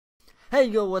Hey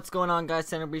yo, what's going on guys,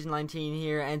 Centerbreeze19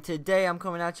 here, and today I'm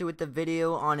coming at you with a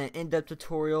video on an in-depth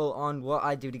tutorial on what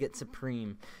I do to get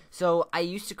Supreme. So I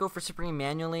used to go for Supreme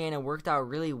manually and it worked out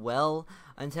really well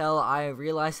until I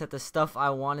realized that the stuff I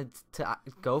wanted to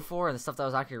go for and the stuff that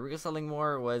was actually reselling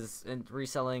more was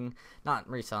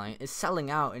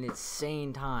selling out in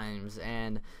insane times,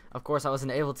 and of course I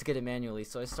wasn't able to get it manually,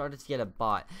 so I started to get a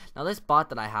bot. Now this bot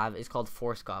that I have is called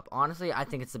Forcecop. Honestly, I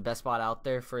think it's the best bot out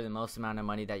there for the most amount of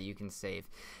money that you can save.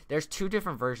 There's two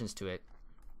different versions to it.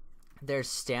 There's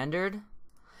standard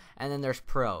and then there's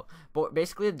pro. But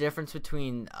basically the difference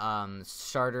between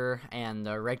starter and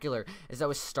the regular is that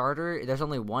with starter there's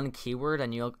only one keyword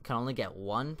and you can only get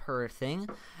one per thing,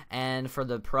 and for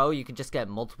the pro you can just get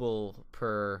multiple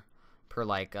per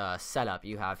setup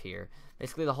you have here.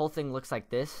 Basically the whole thing looks like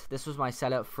this. This was my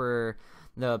setup for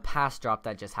the past drop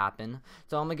that just happened.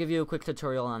 So I'm gonna give you a quick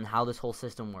tutorial on how this whole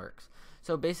system works.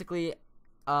 So basically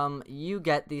you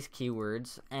get these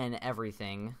keywords and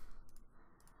everything.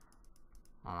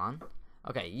 Hold on.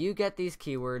 Okay, you get these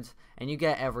keywords and you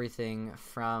get everything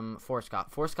from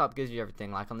Forcecop. Forcecop gives you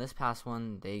everything. Like on this past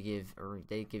one, they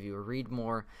give you a read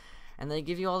more, and they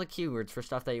give you all the keywords for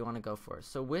stuff that you want to go for.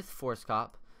 So with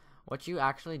Forcecop, what you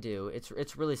actually do,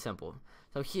 it's really simple.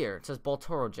 So here it says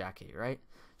Baltoro jacket, right?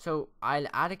 So I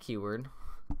add a keyword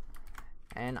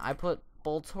and I put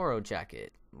Baltoro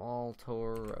jacket.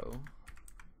 Baltoro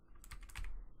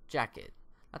jacket.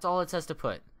 That's all it says to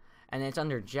put. And it's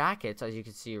under jackets, as you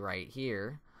can see right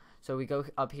here. So we go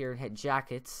up here and hit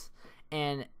jackets,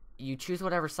 and you choose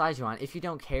whatever size you want. If you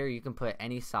don't care, you can put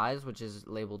any size, which is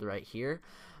labeled right here.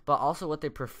 But also what they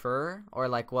prefer, or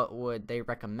like what would they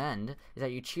recommend, is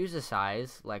that you choose a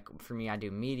size. Like for me, I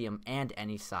do medium and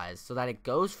any size, so that it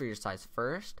goes for your size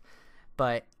first.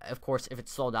 But of course, if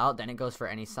it's sold out, then it goes for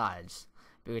any size,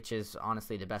 which is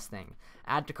honestly the best thing.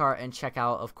 Add to cart and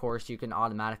checkout, of course, you can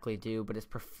automatically do, but it's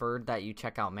preferred that you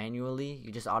check out manually.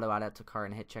 You just auto add it to cart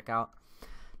and hit checkout.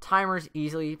 Timers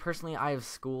easily. Personally, I have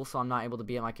school, so I'm not able to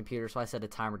be at my computer, so I set a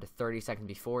timer to 30 seconds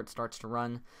before it starts to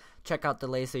run. Checkout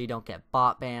delay so you don't get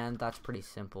bot banned. That's pretty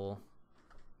simple.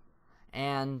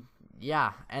 And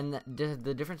yeah, and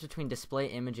the difference between display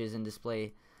images and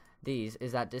display these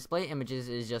is that display images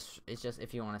is just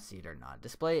if you want to see it or not.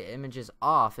 Display images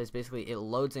off is basically it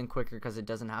loads in quicker because it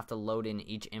doesn't have to load in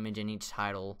each image in each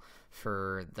title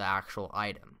for the actual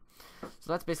item.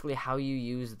 So that's basically how you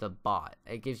use the bot.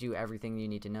 It gives you everything you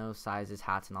need to know, sizes,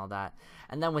 hats, and all that.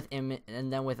 And then with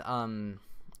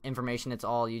information, it's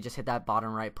all, you just hit that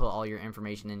bottom right, put all your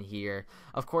information in here.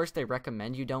 Of course, they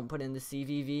recommend you don't put in the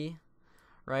CVV,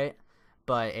 right?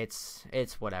 But it's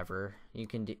whatever. You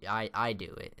can do, I do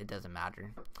it. It doesn't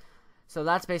matter. So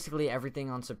that's basically everything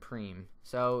on Supreme.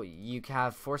 So you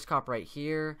have Forcecop right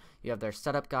here. You have their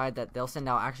setup guide that they'll send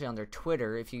out actually on their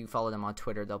Twitter. If you follow them on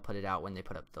Twitter, they'll put it out when they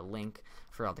put up the link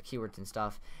for all the keywords and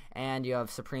stuff. And you have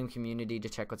Supreme community to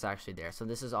check what's actually there. So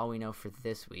this is all we know for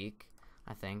this week,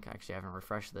 I think. Actually, I haven't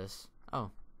refreshed this.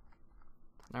 Oh,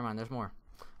 never mind. There's more.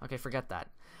 Okay, forget that.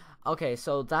 Okay,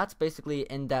 so that's basically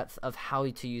in-depth of how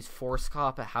to use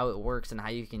Forcecop, how it works, and how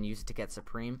you can use it to get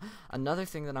Supreme. Another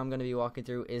thing that I'm going to be walking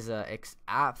through is a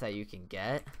app that you can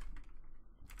get.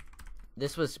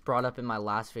 This was brought up in my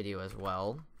last video as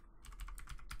well.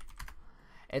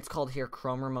 It's called here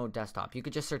Chrome Remote Desktop. You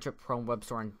could just search up Chrome Web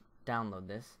Store and download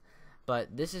this.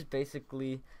 But this is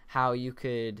basically how you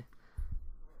could...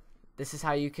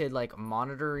 like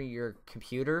monitor your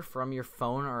computer from your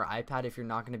phone or iPad if you're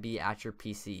not going to be at your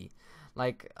PC.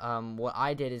 Like what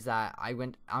I did is that I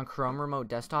went on Chrome Remote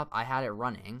Desktop, I had it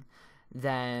running.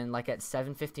 Then like at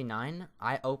 7:59,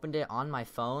 I opened it on my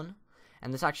phone,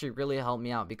 and this actually really helped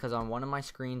me out because on one of my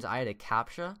screens I had a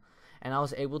CAPTCHA, and I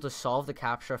was able to solve the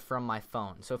CAPTCHA from my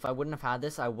phone. So if I wouldn't have had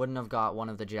this, I wouldn't have got one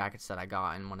of the jackets that I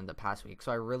got in one of the past weeks.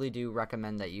 So I really do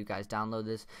recommend that you guys download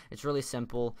this. It's really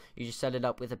simple. You just set it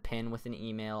up with a pin with an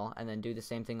email, and then do the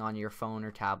same thing on your phone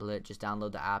or tablet. Just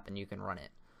download the app and you can run it.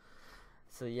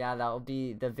 So yeah, that will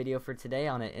be the video for today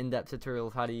on an in-depth tutorial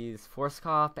of how to use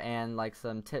Forcecop and like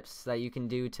some tips that you can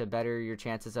do to better your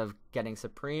chances of getting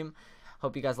Supreme.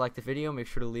 Hope you guys liked the video. Make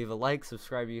sure to leave a like,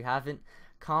 subscribe if you haven't,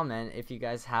 comment if you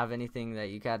guys have anything that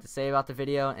you got to say about the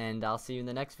video, and I'll see you in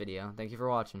the next video. Thank you for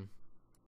watching.